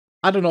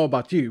I don't know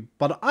about you,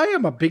 but I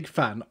am a big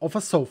fan of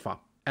a sofa.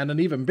 And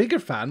an even bigger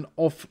fan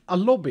of a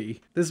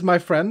lobby. This is my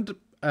friend,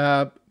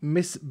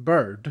 Miss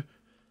Bird.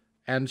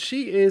 And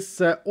she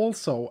is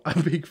also a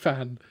big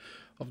fan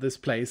of this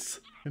place.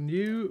 Can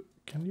you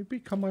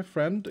become my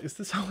friend? Is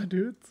this how I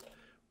do it?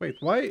 Wait,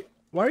 why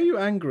are you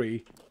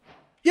angry?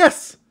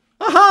 Yes!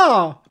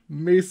 Aha!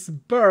 Miss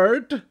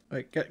Bird.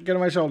 Wait, get on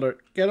my shoulder.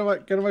 Get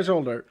on my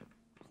shoulder.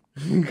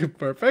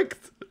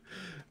 Perfect.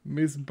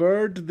 Miss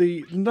Bird,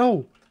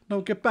 no,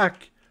 get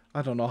back.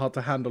 I don't know how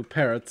to handle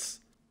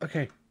parrots.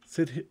 Okay,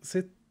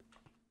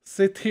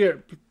 sit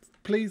here,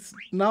 please.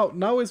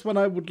 Now is when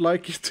I would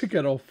like you to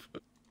get off.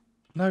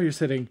 Now you're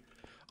sitting.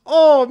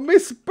 Oh,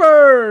 Miss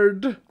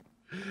Bird,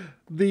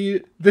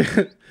 the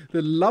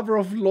lover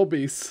of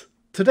lobbies.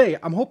 Today,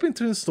 I'm hoping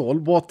to install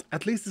what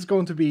at least is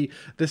going to be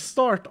the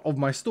start of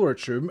my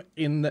storage room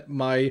in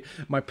my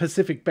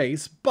Pacific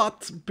base.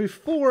 But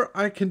before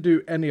I can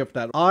do any of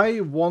that,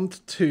 I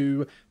want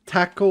to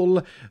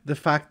tackle the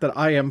fact that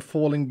I am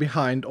falling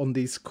behind on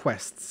these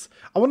quests.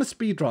 I want to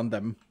speedrun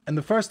them. And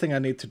the first thing I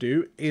need to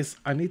do is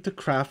I need to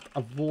craft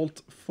a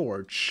vault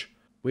forge,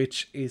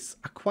 which is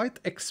a quite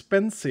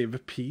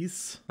expensive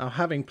piece. Now,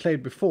 having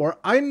played before,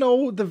 I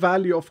know the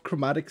value of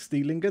chromatic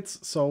steel ingots,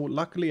 so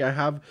luckily I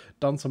have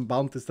done some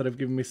bounties that have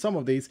given me some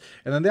of these.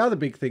 And then the other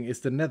big thing is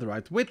the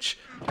netherite, which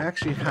I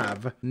actually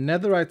have.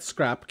 Netherite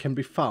scrap can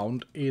be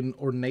found in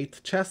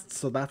ornate chests,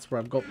 so that's where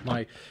I've got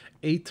my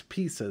 8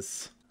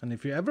 pieces. And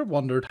if you ever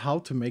wondered how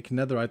to make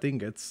netherite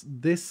ingots,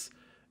 this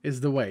is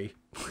the way.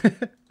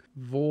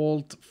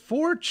 Vault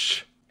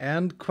forge.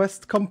 And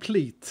quest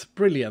complete.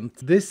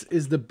 Brilliant. This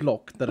is the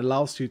block that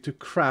allows you to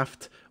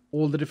craft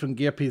all the different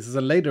gear pieces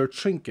and later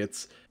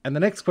trinkets. And the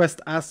next quest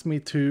asked me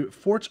to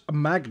forge a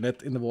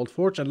magnet in the Vault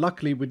Forge. And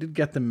luckily we did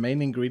get the main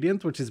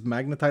ingredient, which is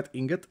magnetite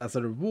ingot, as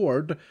a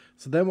reward.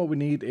 So then what we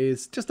need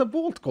is just a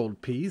vault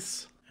gold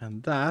piece.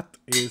 And that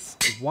is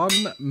 1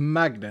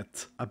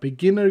 magnet. A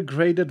beginner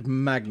graded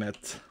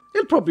magnet.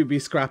 It'll probably be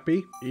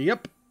scrappy.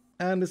 Yep.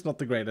 And it's not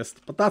the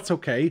greatest, but that's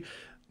okay.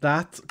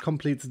 That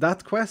completes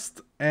that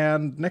quest.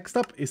 And next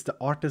up is the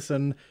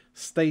Artisan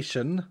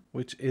Station,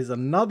 which is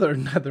another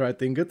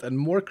netherite ingot and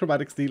more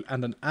chromatic steel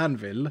and an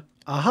anvil.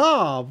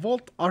 Aha!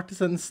 Vault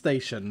Artisan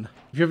Station.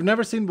 If you've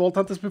never seen Vault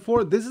Hunters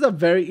before, this is a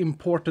very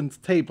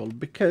important table,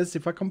 because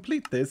if I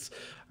complete this,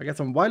 I get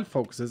some wild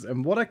focuses,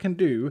 and what I can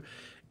do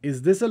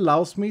is this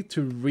allows me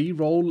to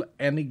re-roll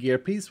any gear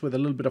piece with a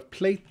little bit of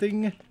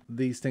plating,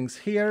 these things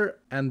here,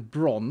 and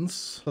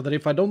bronze. So that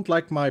if I don't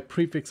like my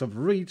prefix of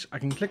reach, I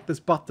can click this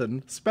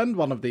button, spend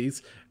one of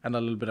these, and a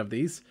little bit of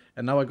these,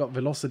 and now I got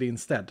velocity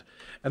instead.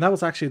 And that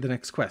was actually the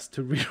next quest,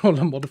 to re-roll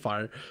a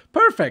modifier.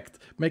 Perfect!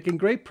 Making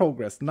great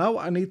progress. Now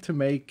I need to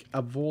make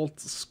a vault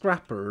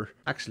scrapper.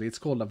 Actually, it's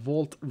called a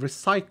vault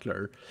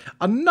recycler.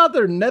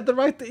 Another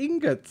netherite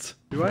ingot!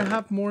 Do I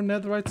have more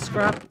netherite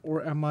scrap,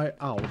 or am I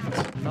out?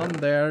 None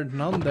there,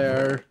 none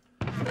there.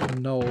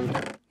 No,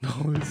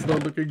 it's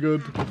not looking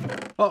good.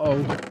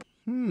 Uh-oh.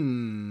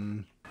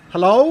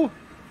 Hello?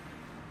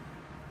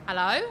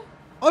 Hello?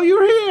 Oh,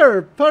 you're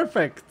here!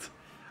 Perfect!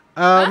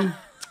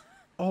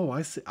 Oh,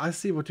 I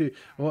see what you...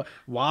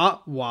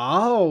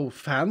 Wow,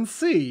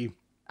 fancy!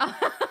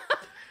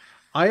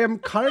 I am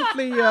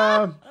currently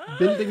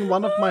building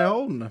one of my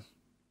own.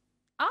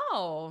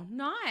 Oh,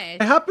 nice.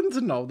 I happen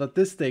to know that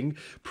this thing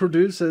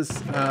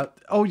produces...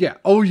 oh yeah,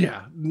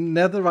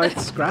 netherite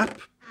scrap.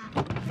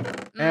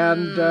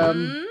 And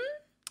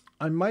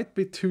I might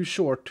be too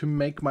short to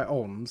make my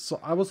own, so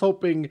I was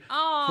hoping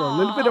for a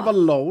little bit of a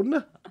loan.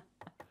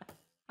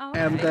 Okay.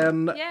 And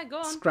then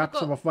scrap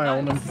some of my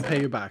own and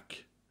pay you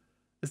back.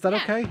 Is that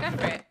okay? Go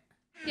for it.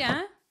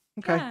 Yeah.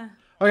 Okay. Yeah.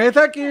 Okay,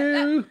 thank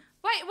you.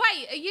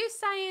 Wait, are you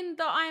saying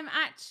that I'm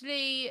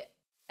actually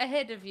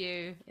ahead of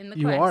you in the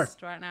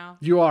quest right now?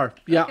 You are.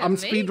 Yeah, Look I'm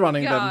at me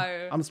speedrunning go.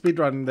 them. I'm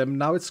speedrunning them.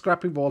 Now it's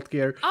scrapping vault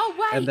gear. Oh,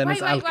 wait, and then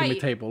it's alchemy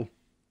table.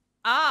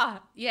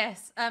 Ah,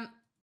 yes. I'm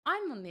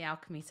on the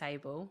alchemy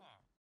table.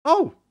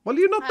 Oh, well,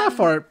 you're not that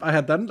far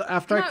ahead then.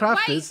 After I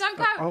craft this. Don't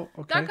go. Oh,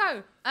 okay. Don't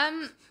go.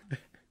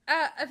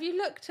 Have you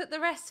looked at the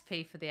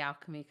recipe for the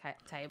alchemy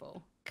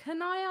table?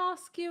 Can I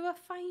ask you a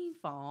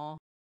favour?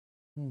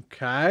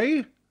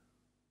 Okay.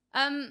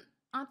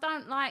 I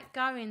don't like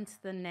going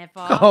to the Nether.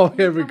 Oh,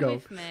 here we go.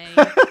 With me?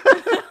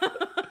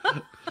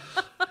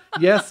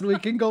 Yes, we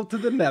can go to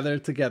the Nether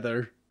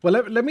together. Well,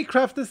 let me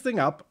craft this thing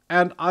up,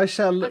 and I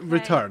shall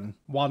return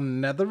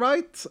 1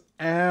 netherite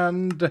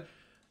and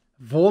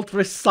vault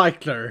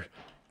recycler.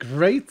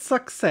 Great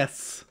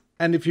success.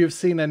 And if you've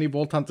seen any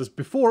Vault Hunters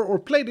before or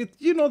played it,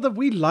 you know that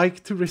we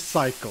like to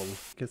recycle.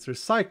 Because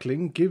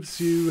recycling gives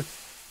you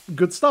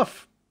good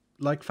stuff,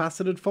 like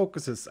faceted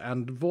focuses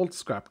and vault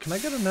scrap. Can I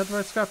get a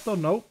netherite scrap though?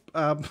 Nope.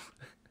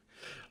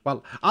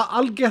 Well,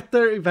 I'll get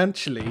there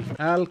eventually.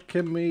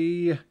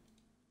 Alchemy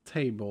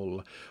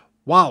table.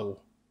 Wow.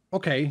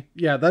 Okay,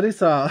 yeah, that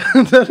is a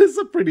that is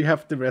a pretty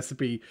hefty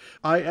recipe.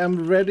 I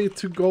am ready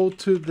to go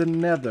to the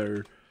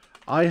Nether.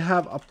 I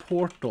have a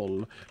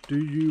portal. Do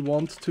you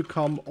want to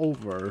come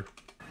over?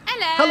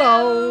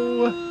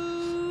 Hello.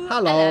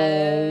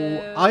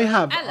 Hello. I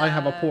have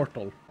a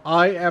portal.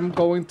 I am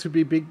going to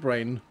be big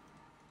brain.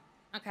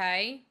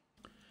 Okay.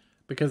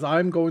 Because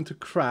I'm going to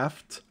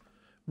craft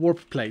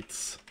warp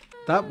plates.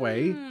 That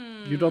way,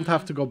 you don't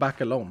have to go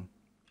back alone.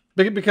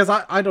 Because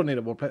I don't need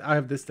a warp plate. I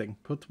have this thing.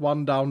 Put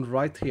one down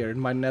right here in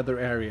my nether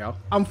area.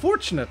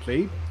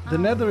 Unfortunately, the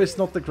nether is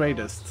not the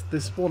greatest.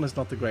 This spawn is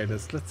not the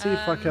greatest. Let's see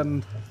if I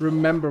can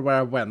remember where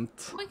I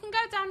went. We can go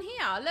down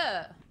here,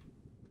 look.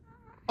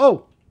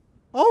 Oh!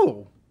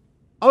 Oh!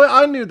 Oh,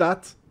 I knew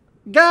that.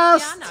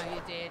 Gas! Yeah, I know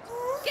you did.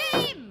 Get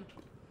him!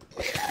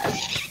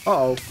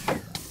 Uh-oh.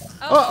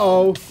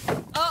 Uh-oh.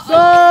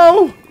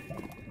 Uh-oh.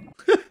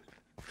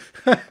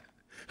 No!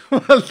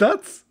 Well,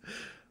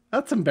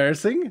 that's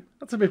embarrassing.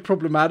 That's a bit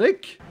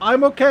problematic.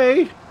 I'm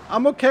okay.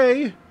 I'm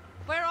okay.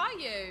 Where are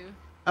you?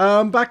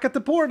 Back at the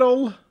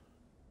portal.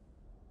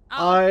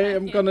 I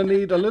am gonna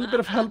need a little bit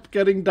of help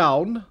getting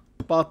down,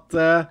 but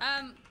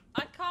I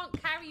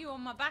can't carry you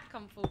on my back,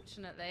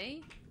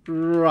 unfortunately.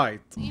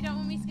 Right. You don't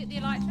want me to get the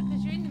elytra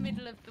because you're in the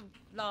middle of the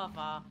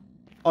lava.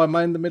 Oh, am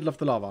I in the middle of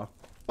the lava?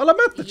 Well, I'm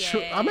at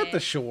the I'm at the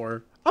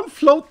shore. I'm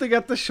floating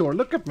at the shore.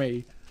 Look at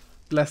me.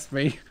 Bless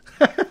me.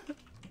 I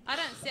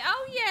don't see.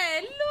 Oh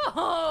yeah,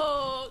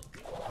 look.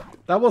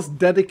 That was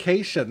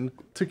dedication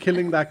to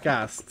killing that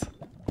ghast.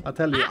 I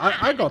tell you,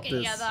 I got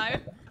this.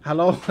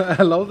 Hello,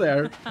 hello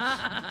there.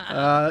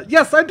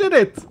 Yes, I did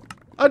it.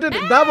 I did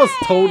it. That was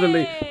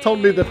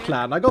totally the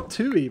plan. I got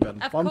 2 even.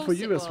 One for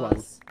you as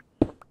well.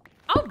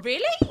 Oh,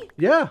 really?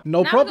 Yeah,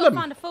 no problem.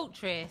 Now we've got to find a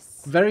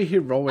fortress. Very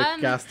heroic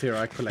ghast here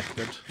I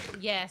collected.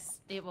 Yes,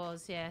 it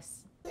was,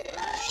 yes.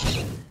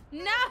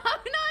 No,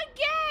 not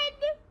again!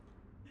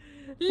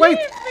 Wait,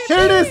 here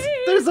it is!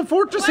 There's a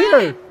fortress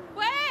here!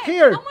 Where?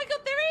 Here! Oh my god,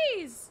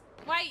 there is!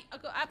 Wait, I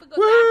got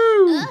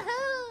Woo! that.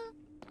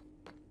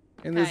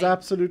 In this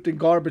absolutely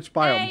garbage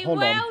biome. Hey,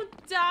 Hold on. well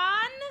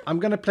done! I'm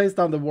gonna place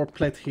down the warp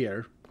plate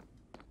here.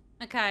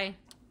 Okay.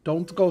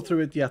 Don't go through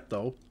it yet,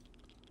 though.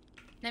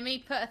 Let me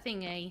put a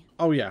thingy.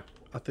 Oh, yeah.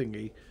 A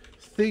thingy.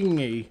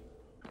 Thingy.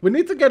 We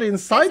need to get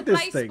inside this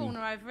thing. There's a place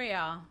spawner over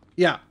here.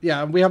 Yeah,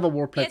 yeah. And we have a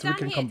warp plate, so we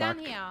can here, come back.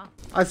 Here.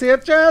 I see a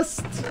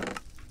chest!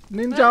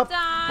 Ninja! Well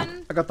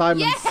done. I got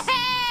diamonds.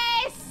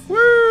 Yes!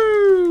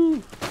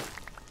 Woo!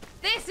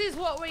 This is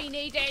what we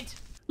needed.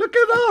 Look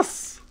at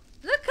us!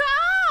 Look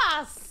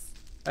at us!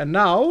 And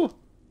now,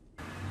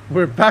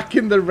 we're back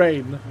in the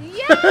rain.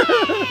 Yeah!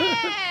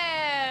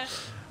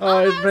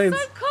 Oh, it rains.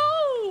 So cool!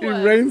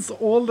 It rains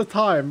all the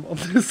time on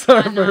this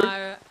server. I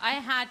know. I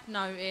had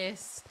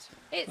noticed.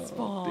 It's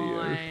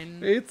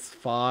fine. Dear. It's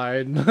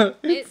fine.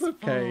 It's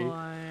okay.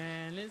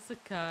 Fine. It's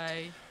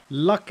okay.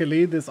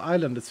 Luckily, this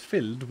island is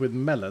filled with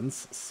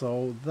melons,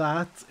 so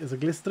that is a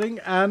glistering,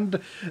 and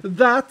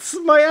that's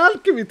my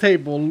alchemy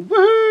table.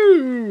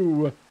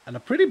 Woohoo! And a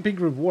pretty big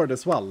reward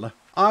as well.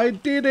 I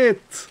did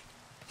it!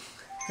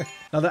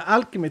 Now, the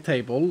alchemy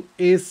table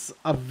is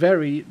a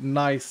very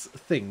nice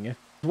thing.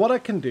 What I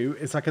can do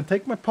is I can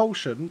take my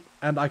potion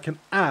and I can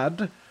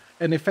add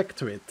an effect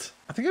to it.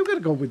 I think I'm gonna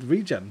go with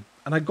regen.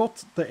 And I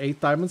got the 8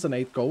 diamonds and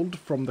 8 gold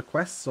from the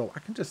quest, so I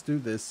can just do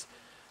this.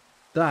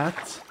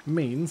 That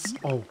means...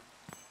 Oh,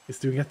 it's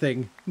doing a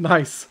thing.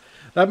 Nice.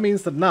 That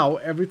means that now,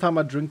 every time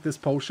I drink this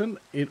potion,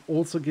 it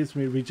also gives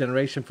me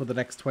regeneration for the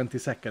next 20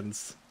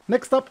 seconds.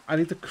 Next up, I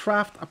need to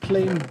craft a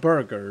plain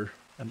burger.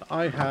 And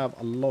I have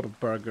a lot of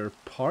burger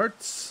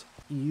parts.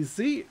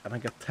 Easy. And I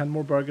get 10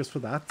 more burgers for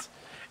that.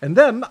 And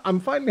then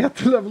I'm finally at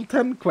the level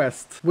 10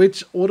 quest,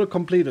 which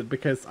auto-completed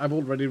because I've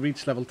already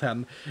reached level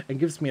 10 and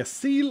gives me a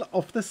seal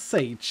of the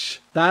sage.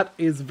 That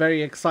is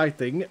very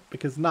exciting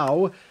because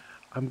now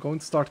I'm going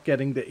to start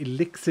getting the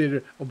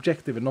elixir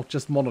objective and not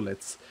just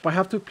monoliths. But I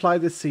have to apply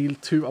the seal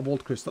to a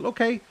vault crystal.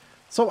 Okay,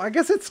 so I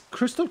guess it's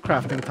crystal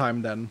crafting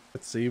time then.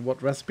 Let's see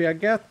what recipe I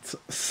get.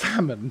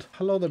 Salmon.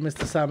 Hello there,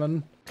 Mr.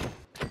 Salmon.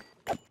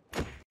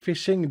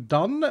 Fishing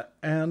done,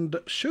 and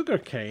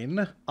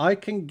sugarcane I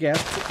can get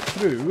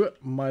through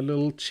my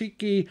little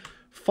cheeky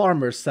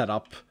farmer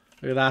setup.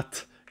 Look at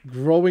that,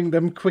 growing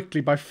them quickly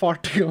by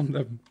farting on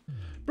them.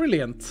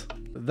 Brilliant.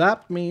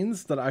 That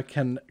means that I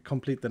can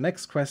complete the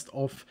next quest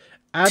of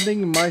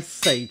adding my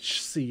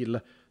sage seal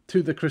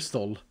to the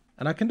crystal.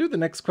 And I can do the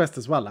next quest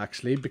as well,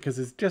 actually, because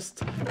it's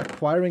just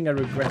acquiring a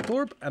regret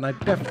orb, and I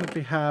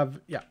definitely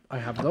have, yeah, I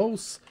have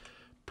those.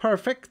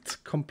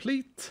 Perfect,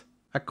 complete.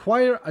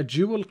 Acquire a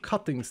jewel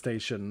cutting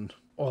station.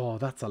 Oh,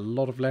 that's a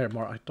lot of layer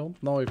mar. I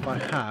don't know if I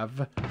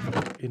have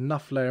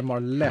enough layer mar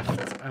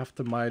left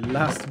after my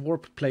last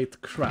warp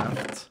plate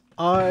craft.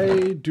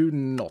 I do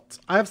not.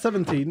 I have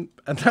 17,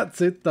 and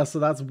that's it. So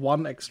that's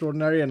 1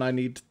 extraordinary, and I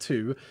need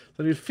 2.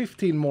 So I need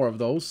 15 more of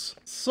those.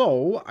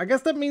 So I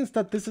guess that means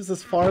that this is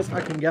as far as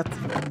I can get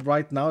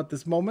right now at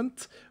this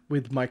moment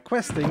with my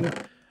questing.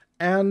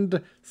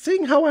 And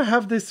seeing how I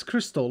have this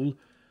crystal,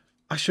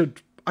 I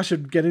should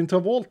get into a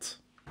vault.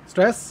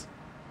 Stress?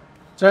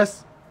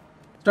 Stress?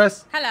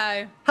 Stress?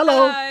 Hello.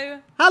 Hello. Hello.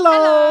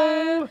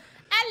 Hello.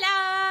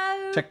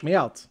 Hello. Check me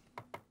out.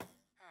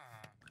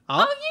 Oh,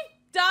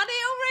 you've done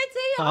it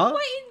already? I'm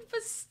waiting for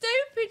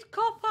stupid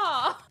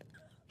copper.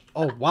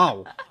 Oh,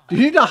 wow. Do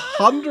you need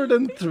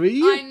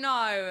 103? I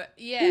know,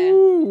 yeah.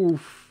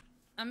 Oof.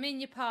 I'm in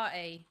your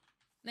party.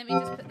 Let me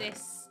just put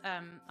this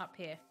up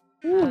here.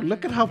 Ooh,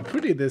 look at how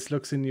pretty this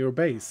looks in your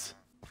base.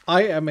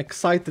 I am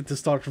excited to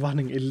start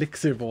running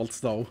elixir vaults,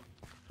 though.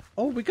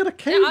 Oh, we got a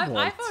cave vault.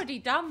 I've already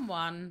done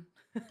one.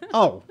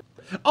 Oh.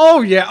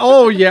 Oh,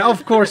 yeah,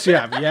 of course you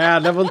have. Yeah,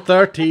 level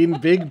 13,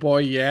 big boy.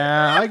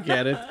 Yeah, I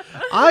get it.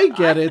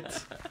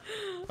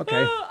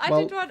 Okay, I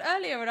did one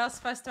earlier when I was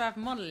supposed to have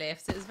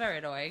monoliths. It was very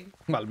annoying.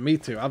 Well, me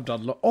too. I've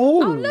done... Oh,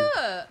 look!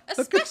 A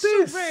look at special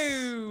this.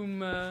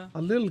 room! A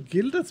little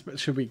gilded...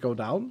 Should we go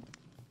down?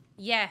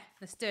 Yeah,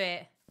 let's do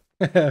it.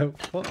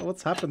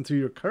 What's happened to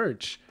your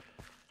courage?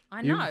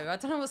 I know. I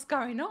don't know what's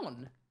going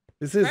on.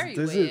 This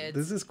weird.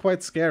 is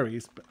quite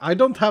scary. I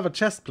don't have a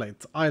chest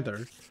plate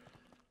either.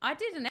 I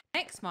did an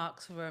X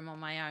marks room on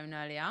my own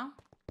earlier.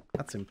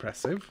 That's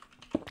impressive.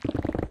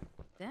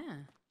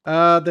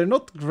 Yeah. They're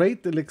not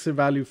great elixir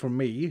value for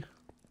me.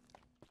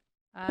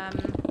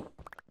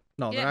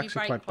 No, they're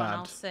actually quite bad.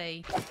 I'll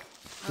see.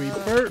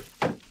 Creeper.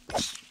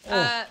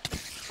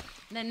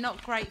 They're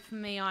not great for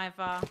me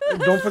either.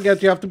 Don't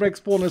forget you have to break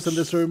spawners in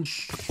this room.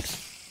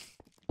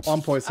 Oh,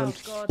 I'm poisoned.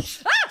 Oh god.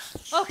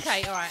 Ah!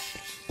 Okay, alright.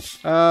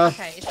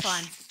 Okay, it's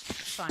fine.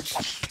 It's fine.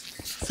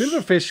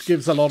 Silverfish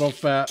gives a lot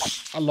of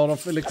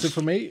elixir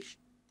for me.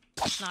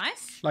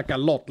 Nice. Like a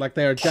lot, like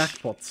they are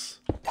jackpots.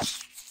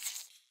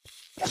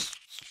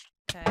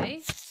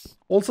 Okay.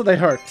 Also they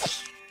hurt.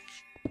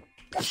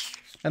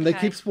 And they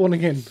keep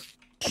spawning in.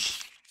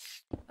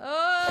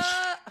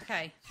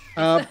 Okay.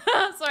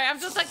 Sorry, I'm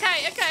just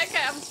okay,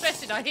 I'm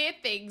stressing. I hear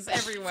things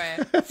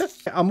everywhere.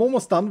 I'm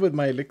almost done with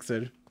my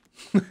elixir.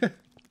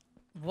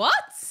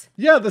 What?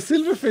 Yeah, the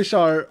silverfish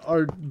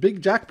are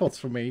big jackpots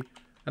for me.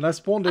 And I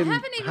spawned in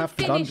half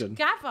the dungeon.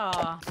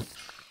 Gather.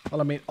 Well,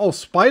 I mean,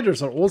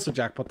 spiders are also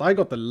jackpot. I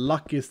got the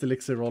luckiest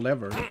elixir roll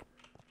ever.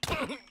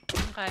 Okay,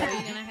 well,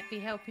 you're gonna be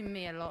helping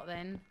me a lot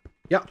then.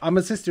 Yeah, I'm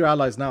assist your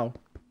allies now.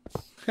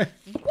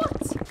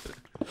 What?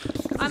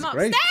 I'm upstairs!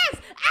 Great.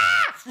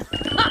 Ah!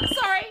 I'm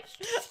sorry,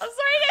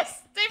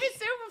 this stupid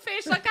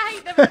silverfish. Like, I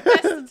hate them at the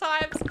best of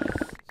times.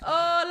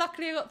 Oh,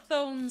 luckily I got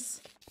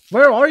thorns.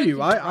 Where are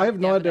you? I have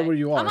no idea where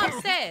you are. I'm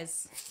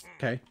upstairs.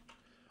 Okay.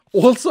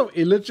 Also,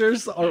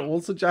 illagers are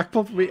also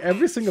jackpot for me.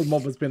 Every single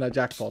mob has been a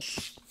jackpot.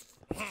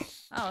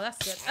 Oh, that's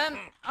good.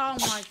 Oh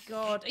my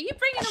god. Are you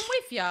bringing them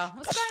with you?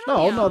 What's going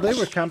on here? No, they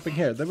were camping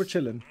here. They were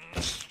chilling.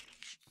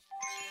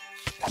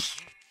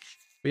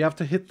 We have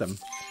to hit them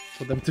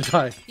for them to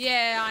die.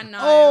 Yeah, I know.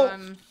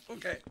 Oh,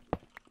 okay.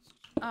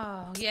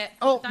 Oh, yeah.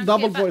 Oh, Don't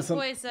double get poison.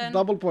 poison.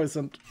 Double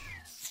poisoned.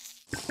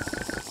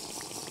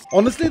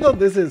 Honestly, though,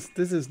 this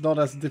is not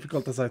as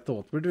difficult as I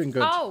thought. We're doing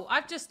good. Oh,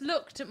 I've just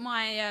looked at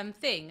my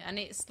thing and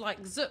it's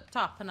like zipped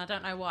up and I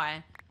don't know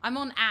why. I'm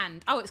on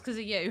and. Oh, it's because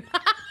of you.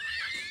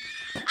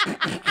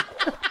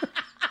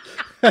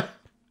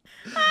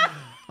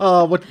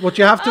 What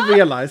you have to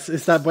realize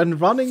is that when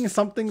running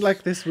something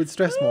like this with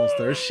Stress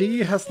Monster, she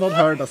has not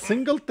heard a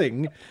single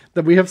thing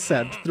that we have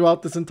said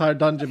throughout this entire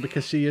dungeon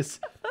because she is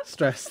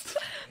stressed.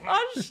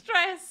 I'm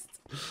stressed.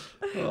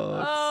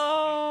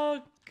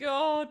 Oh,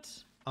 God.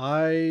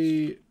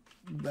 I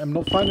am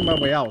not finding my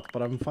way out,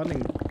 but I'm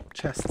finding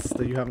chests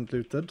that you haven't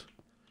looted.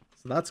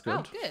 So that's good.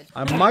 Oh, good.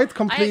 I might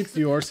complete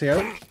yours here.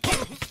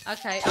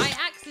 Okay, I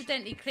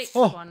accidentally clicked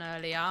one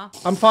earlier.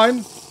 I'm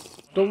fine.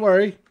 Don't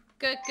worry.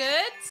 Good.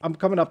 I'm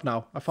coming up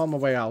now. I found my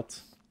way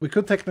out. We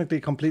could technically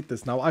complete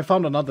this now. I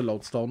found another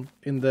lodestone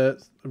in the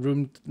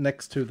room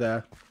next to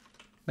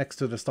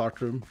the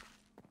start room.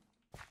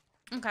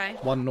 Okay.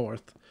 One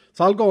north.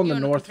 So I'll go on the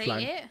north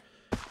flank.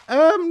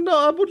 No,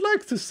 I would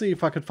like to see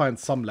if I could find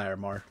some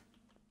Larimar.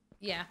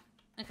 Yeah.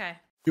 Okay.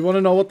 You want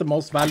to know what the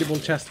most valuable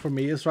chest for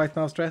me is right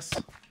now, Stress?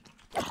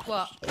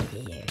 What?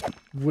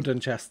 Wooden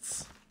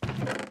chests.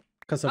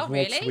 Because of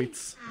vault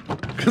sweets.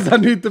 Because I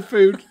need the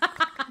food.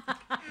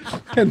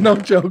 No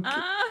joke.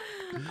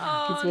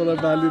 That's what I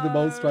value the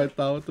most right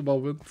now at the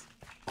moment.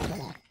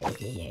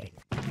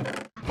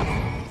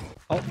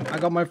 Oh, I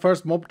got my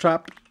first mob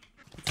trap.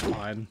 It's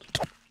fine.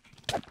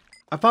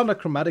 I found a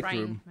chromatic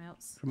room.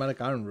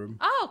 Chromatic iron room.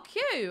 Oh,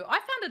 cute. I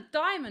found a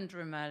diamond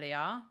room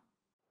earlier.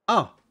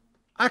 Oh,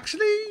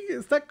 actually,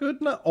 is that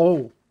good now?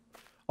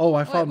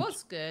 I found. It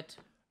was good.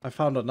 I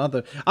found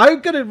another.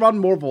 I'm gonna run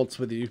more vaults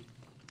with you.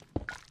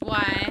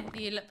 Why? Are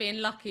you being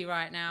lucky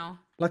right now?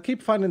 I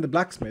keep finding the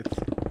blacksmith.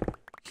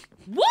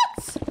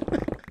 What?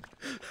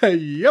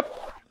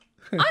 Yep.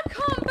 I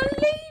can't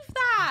believe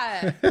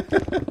that.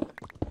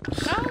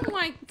 Oh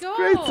my god.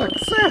 Great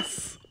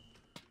success.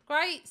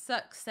 Great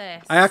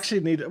success. I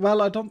actually need...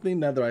 Well, I don't need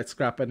netherite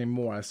scrap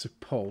anymore, I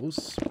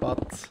suppose.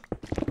 But...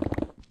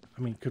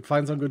 I mean, could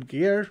find some good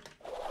gear.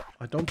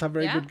 I don't have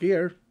very good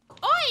gear.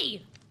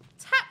 Oi!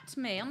 Tapped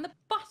me on the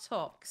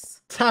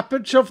buttocks.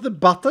 Tappage of the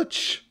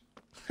buttocks?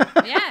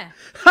 Yeah.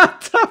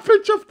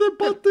 Tappage of the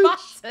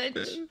buttocks.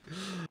 Buttage.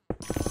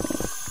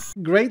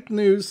 Great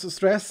news,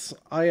 Stress.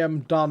 I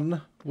am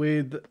done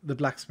with the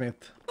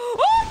blacksmith.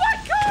 Oh my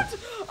god!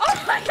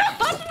 Oh my god!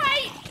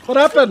 Wait! What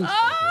happened?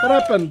 What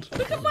happened?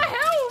 Look at my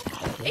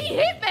health! Eat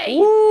hit me!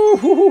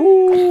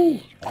 Ooh.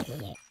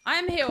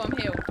 I'm heal, I'm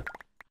heal.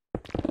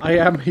 I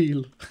am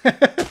heal.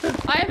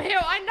 I am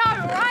heal, I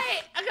know,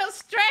 right? I got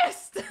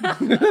stressed.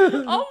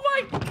 Oh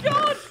my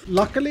god.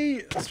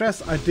 Luckily,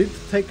 Stress, I did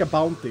take a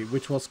bounty,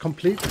 which was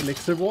complete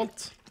elixir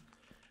vault.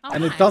 Oh,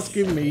 and nice. it does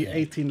give me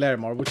 18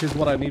 Larimar, which is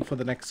what I need for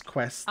the next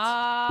quest.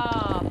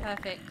 Ah,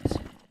 perfect.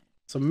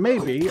 So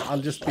maybe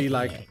I'll just be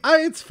like,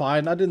 it's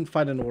fine. I didn't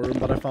find an ore room,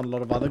 but I found a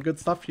lot of other good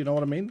stuff. You know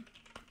what I mean?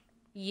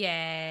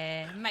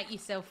 Yeah, make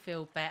yourself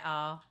feel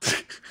better.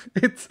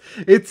 it's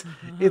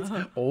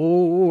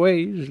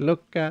always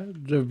look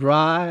at the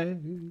bright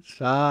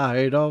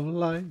side of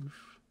life.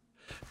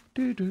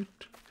 Do do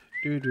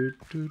do do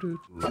do do.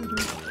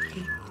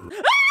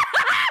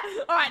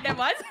 All right, never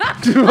mind.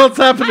 What's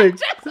happening?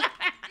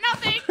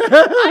 Nothing.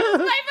 I just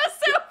made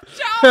myself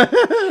jump.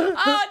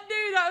 I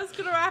knew that was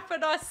gonna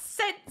happen. I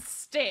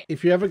sensed it.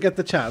 If you ever get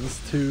the chance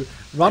to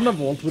run a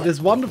vault with this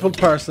wonderful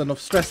person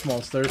of Stress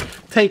Monster,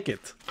 take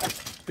it,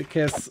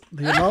 because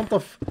the amount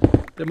of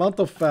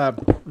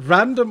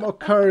random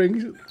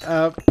occurring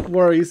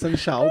worries and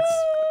shouts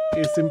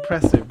is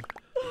impressive,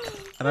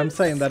 and I'm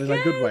saying that in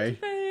a good way.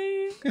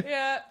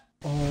 Yeah.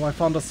 Oh, I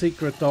found a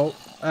secret though.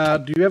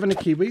 Do you have any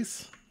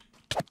kiwis?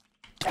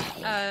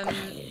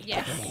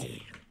 Yes.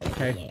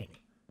 Okay,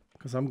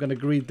 because I'm gonna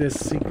greet this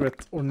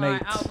secret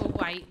ornate. Alright, I will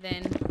wait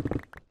then.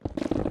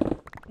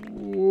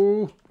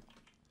 Ooh.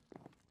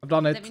 I've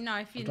done it. Let me know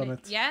if you I've done need.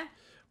 it. Yeah.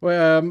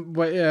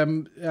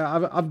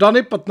 Yeah, I've done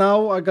it, but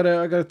now I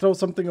gotta throw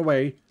something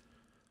away.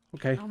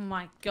 Okay. Oh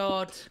my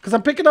god. Because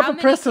I'm picking up a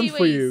present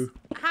for you.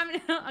 How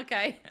many?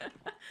 Okay.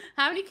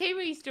 How many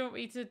kiwis do you want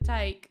me to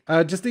take?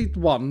 Just eat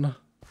one.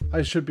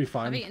 I should be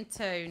fine. I've eaten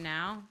 2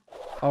 now.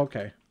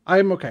 Okay.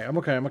 I'm okay. I'm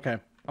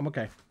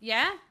okay.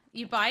 Yeah?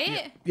 You buy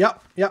it? Yeah.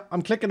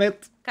 I'm clicking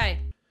it. Okay.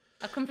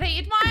 I've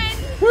completed mine.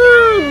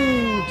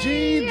 Woo!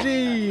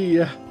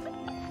 GG.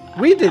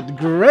 We did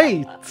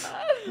great.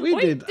 We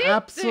did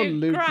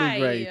absolutely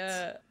great.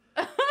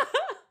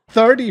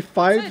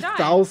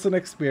 35,000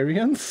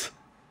 experience.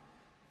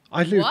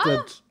 I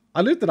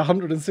looted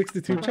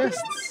 162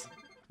 chests.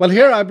 Well,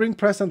 here I bring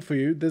present for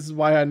you. This is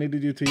why I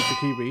needed you to eat the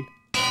kiwi.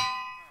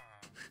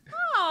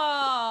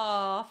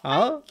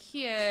 Oh, thank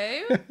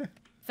you.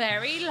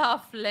 Very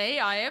lovely.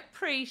 I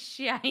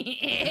appreciate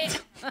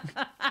it.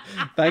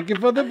 Thank you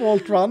for the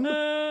vault run.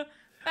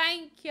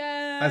 Thank you.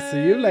 I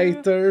see you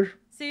later.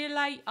 See you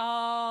later.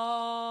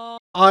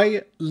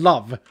 I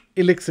love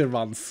elixir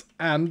runs,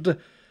 and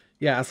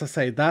yeah, as I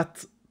say,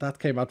 that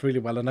came out really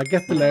well, and I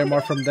get the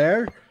Larimar from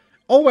there.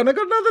 Oh, and I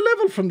got another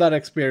level from that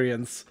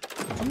experience.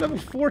 I'm level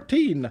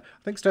 14. I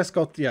think Stress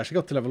got, yeah, she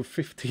got to level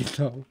 15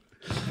 now.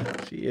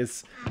 She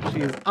is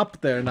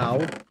up there now.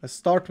 Let's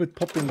start with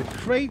popping the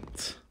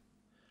crate.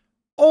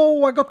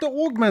 Oh, I got the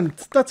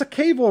augment. That's a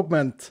cave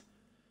augment.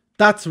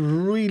 That's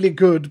really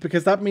good,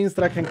 because that means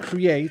that I can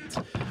create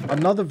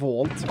another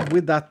vault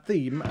with that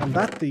theme, and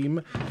that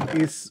theme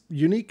is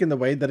unique in the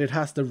way that it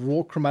has the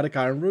raw chromatic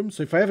iron room.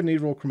 So if I ever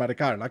need raw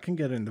chromatic iron, I can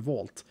get it in the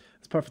vault.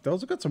 It's perfect. I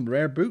also got some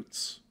rare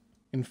boots.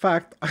 In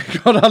fact, I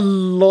got a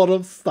lot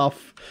of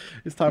stuff.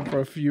 It's time for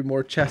a few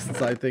more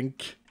chests, I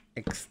think.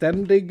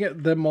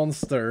 Extending the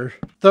monster.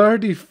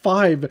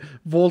 35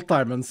 vault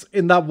diamonds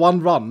in that one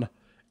run.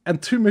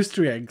 And 2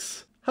 mystery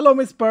eggs. Hello,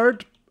 Miss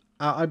Bird.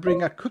 I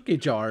bring a cookie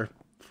jar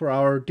for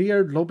our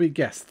dear lobby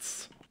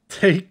guests.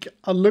 Take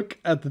a look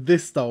at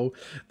this, though.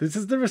 This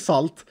is the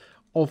result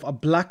of a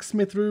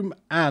blacksmith room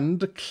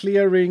and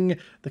clearing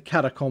the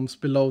catacombs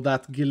below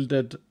that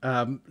gilded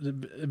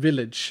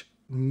village.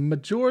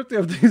 Majority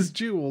of these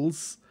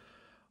jewels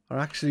are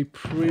actually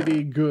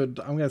pretty good.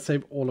 I'm gonna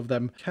save all of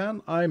them.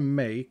 Can I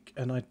make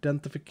an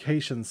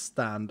identification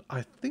stand?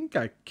 I think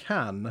I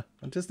can.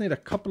 I just need a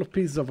couple of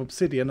pieces of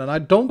obsidian, and I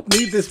don't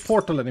need this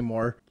portal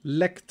anymore.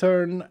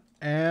 Lectern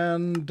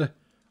and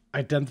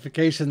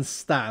identification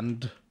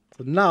stand.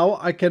 So now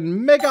I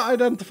can mega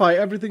identify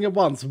everything at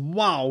once.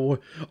 Wow.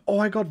 Oh,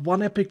 I got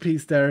 1 epic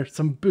piece there.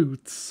 Some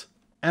boots.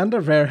 And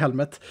a rare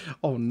helmet.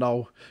 Oh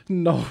no.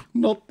 No,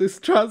 not this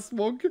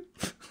transmog.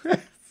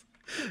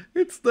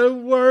 It's the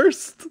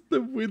worst. The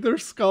wither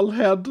skull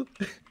head.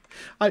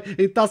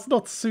 It does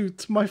not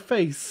suit my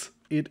face.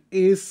 It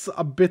is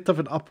a bit of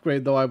an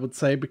upgrade though, I would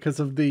say, because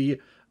of the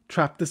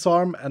trap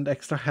disarm and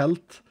extra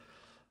health.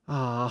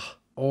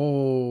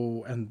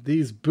 Oh, and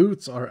these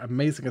boots are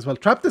amazing as well.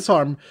 Trap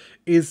disarm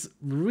is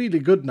really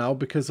good now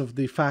because of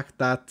the fact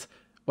that,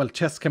 well,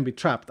 chests can be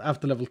trapped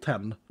after level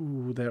 10.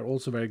 Ooh, they're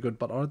also very good,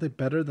 but are they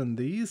better than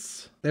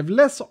these? They have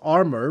less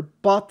armor,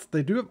 but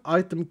they do have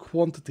item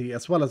quantity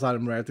as well as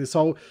item rarity,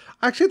 so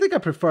I actually think I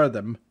prefer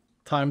them.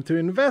 Time to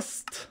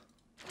invest.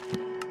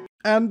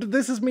 And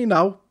this is me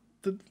now,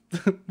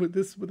 with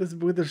this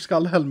wither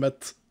skull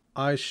helmet.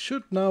 I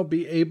should now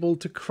be able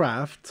to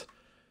craft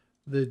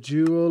the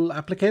jewel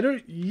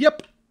applicator.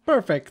 Yep,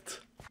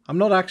 perfect. I'm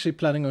not actually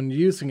planning on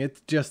using it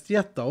just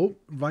yet though.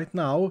 Right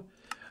now,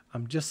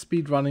 I'm just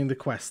speedrunning the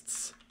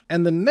quests.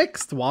 And the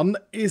next one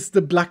is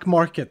the black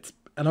market.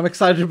 And I'm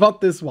excited about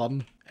this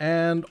one.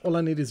 And all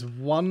I need is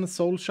 1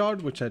 soul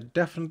shard, which I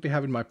definitely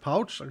have in my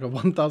pouch. I got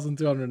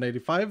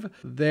 1,285.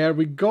 There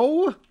we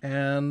go.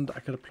 And I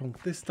gotta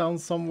plonk this down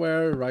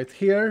somewhere right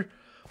here.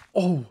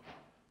 Oh,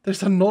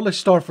 there's a knowledge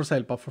star for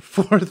sale, but for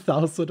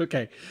 4,000.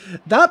 Okay,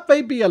 that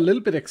may be a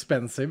little bit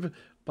expensive,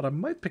 but I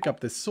might pick up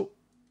this. So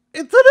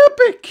it's an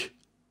epic.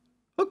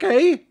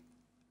 Okay.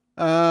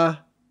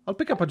 I'll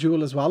pick up a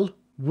jewel as well.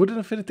 Wooden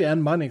affinity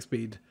and mining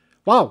speed.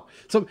 Wow,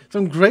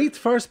 some great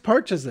first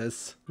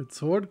purchases. Good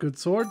sword, good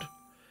sword.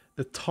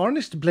 The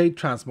tarnished blade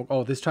transmog.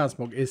 Oh, this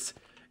transmog is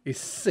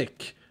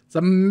sick. It's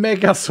a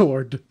mega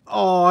sword.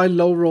 Oh, I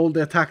low rolled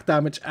the attack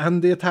damage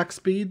and the attack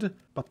speed.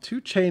 But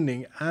 2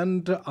 chaining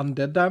and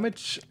undead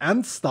damage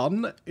and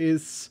stun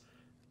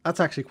that's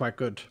actually quite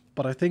good.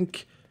 But I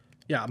think,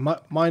 yeah,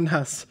 mine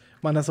has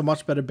a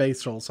much better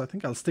base roll. So I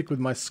think I'll stick with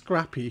my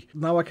scrappy.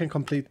 Now I can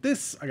complete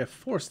this. I get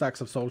 4 stacks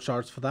of soul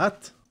shards for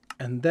that.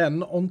 And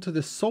then onto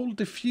the soul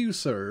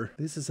diffuser.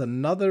 This is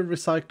another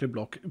recycler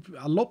block.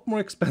 A lot more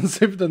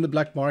expensive than the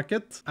black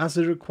market, as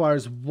it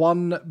requires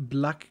 1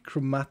 black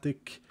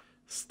chromatic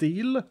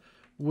steel,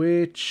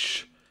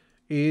 which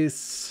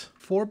is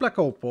 4 black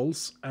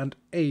opals and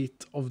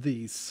 8 of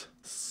these.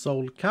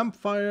 Soul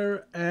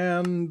campfire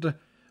and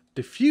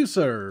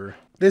diffuser.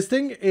 This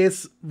thing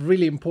is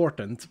really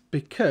important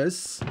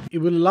because it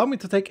will allow me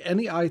to take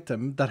any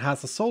item that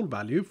has a soul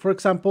value. For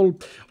example,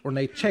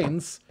 ornate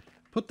chains.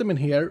 Put them in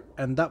here,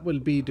 and that will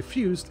be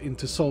diffused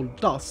into soul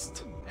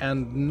dust.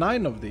 And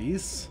 9 of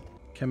these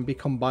can be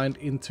combined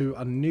into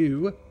a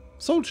new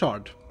soul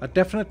shard. I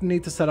definitely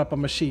need to set up a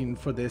machine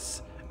for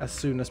this as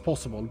soon as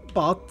possible.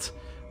 But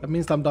that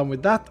means I'm done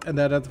with that. And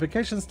the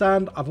identification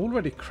stand I've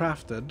already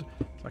crafted.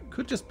 So I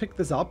could just pick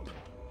this up.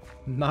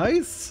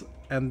 Nice.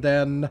 And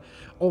then,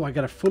 oh, I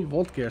got a full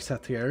vault gear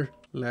set here.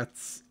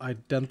 Let's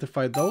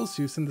identify those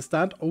using the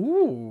stand.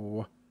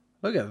 Ooh.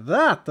 Look at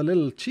that, a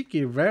little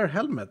cheeky rare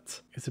helmet.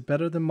 Is it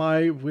better than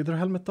my wither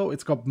helmet though?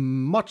 It's got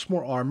much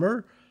more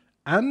armor.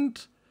 And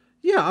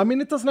yeah, I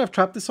mean, it doesn't have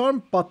trap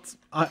disarm, but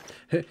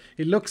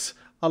it looks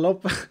a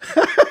lot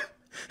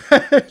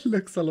it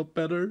looks a lot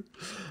better.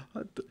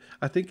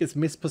 I think it's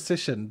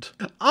mispositioned.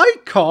 I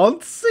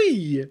can't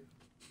see.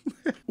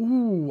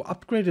 Ooh,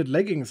 upgraded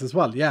leggings as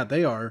well. Yeah,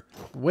 they are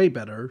way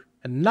better.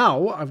 And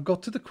now I've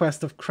got to the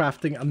quest of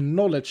crafting a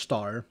knowledge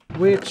star,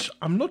 which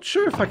I'm not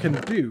sure if I can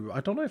do.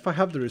 I don't know if I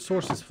have the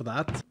resources for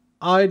that.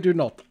 I do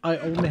not. I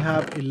only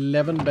have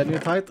 11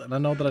 benutite, and I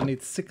know that I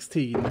need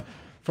 16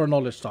 for a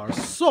knowledge star.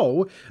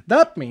 So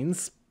that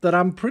means that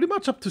I'm pretty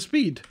much up to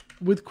speed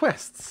with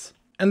quests.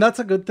 And that's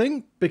a good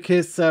thing,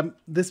 because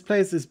this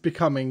place is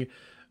becoming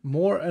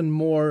more and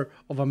more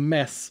of a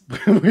mess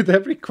with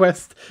every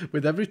quest,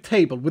 with every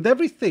table, with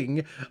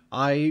everything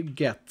I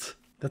get.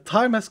 The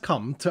time has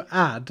come to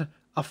add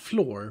a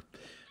floor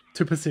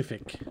to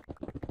Pacific.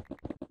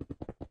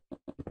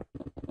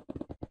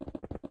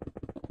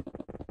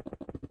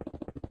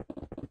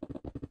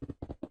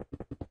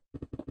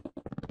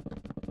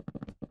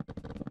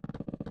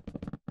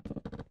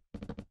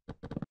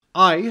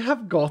 I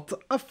have got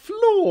a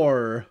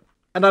floor!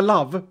 And I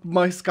love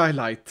my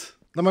skylight.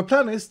 Now my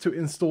plan is to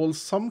install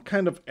some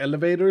kind of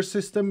elevator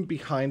system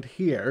behind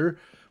here,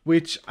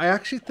 which I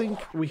actually think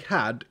we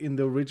had in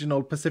the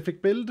original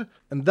Pacific build.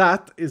 And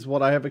that is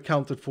what I have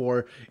accounted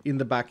for in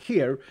the back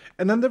here.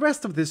 And then the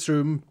rest of this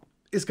room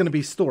is going to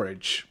be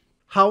storage.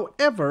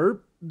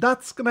 However,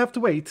 that's going to have to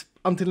wait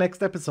until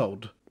next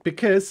episode,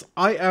 because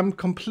I am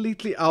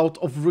completely out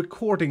of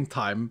recording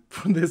time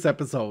for this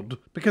episode.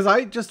 Because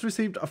I just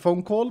received a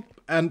phone call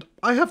and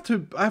I have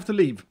to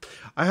leave.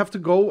 I have to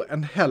go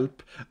and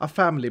help a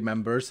family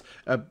member's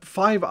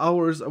 5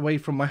 hours away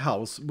from my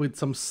house with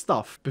some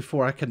stuff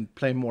before I can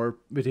play more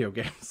video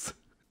games.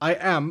 I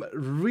am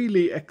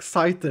really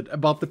excited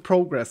about the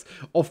progress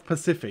of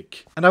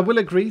Pacific. And I will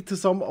agree to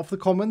some of the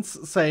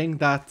comments saying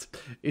that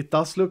it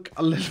does look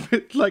a little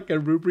bit like a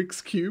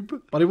Rubik's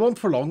Cube. But it won't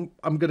for long.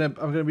 I'm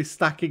gonna be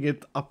stacking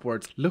it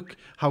upwards. Look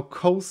how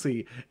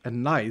cozy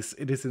and nice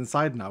it is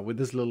inside now with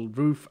this little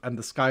roof and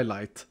the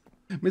skylight.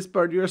 Miss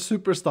Bird, you're a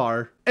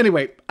superstar.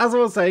 Anyway, as I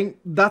was saying,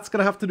 that's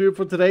gonna have to do it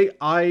for today.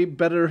 I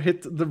better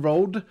hit the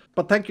road.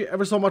 But thank you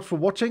ever so much for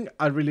watching.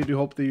 I really do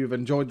hope that you've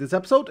enjoyed this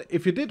episode.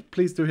 If you did,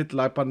 please do hit the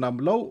like button down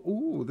below.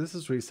 Ooh, this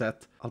is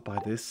reset. I'll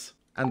buy this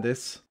and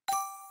this.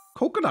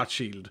 Coconut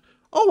shield.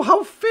 Oh,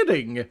 how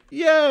fitting.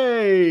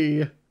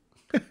 Yay!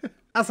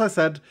 As I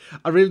said,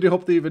 I really do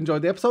hope that you've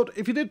enjoyed the episode.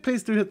 If you did,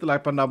 please do hit the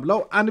like button down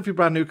below. And if you're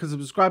brand new,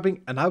 consider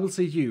subscribing. And I will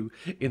see you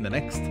in the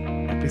next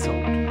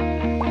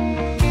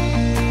episode.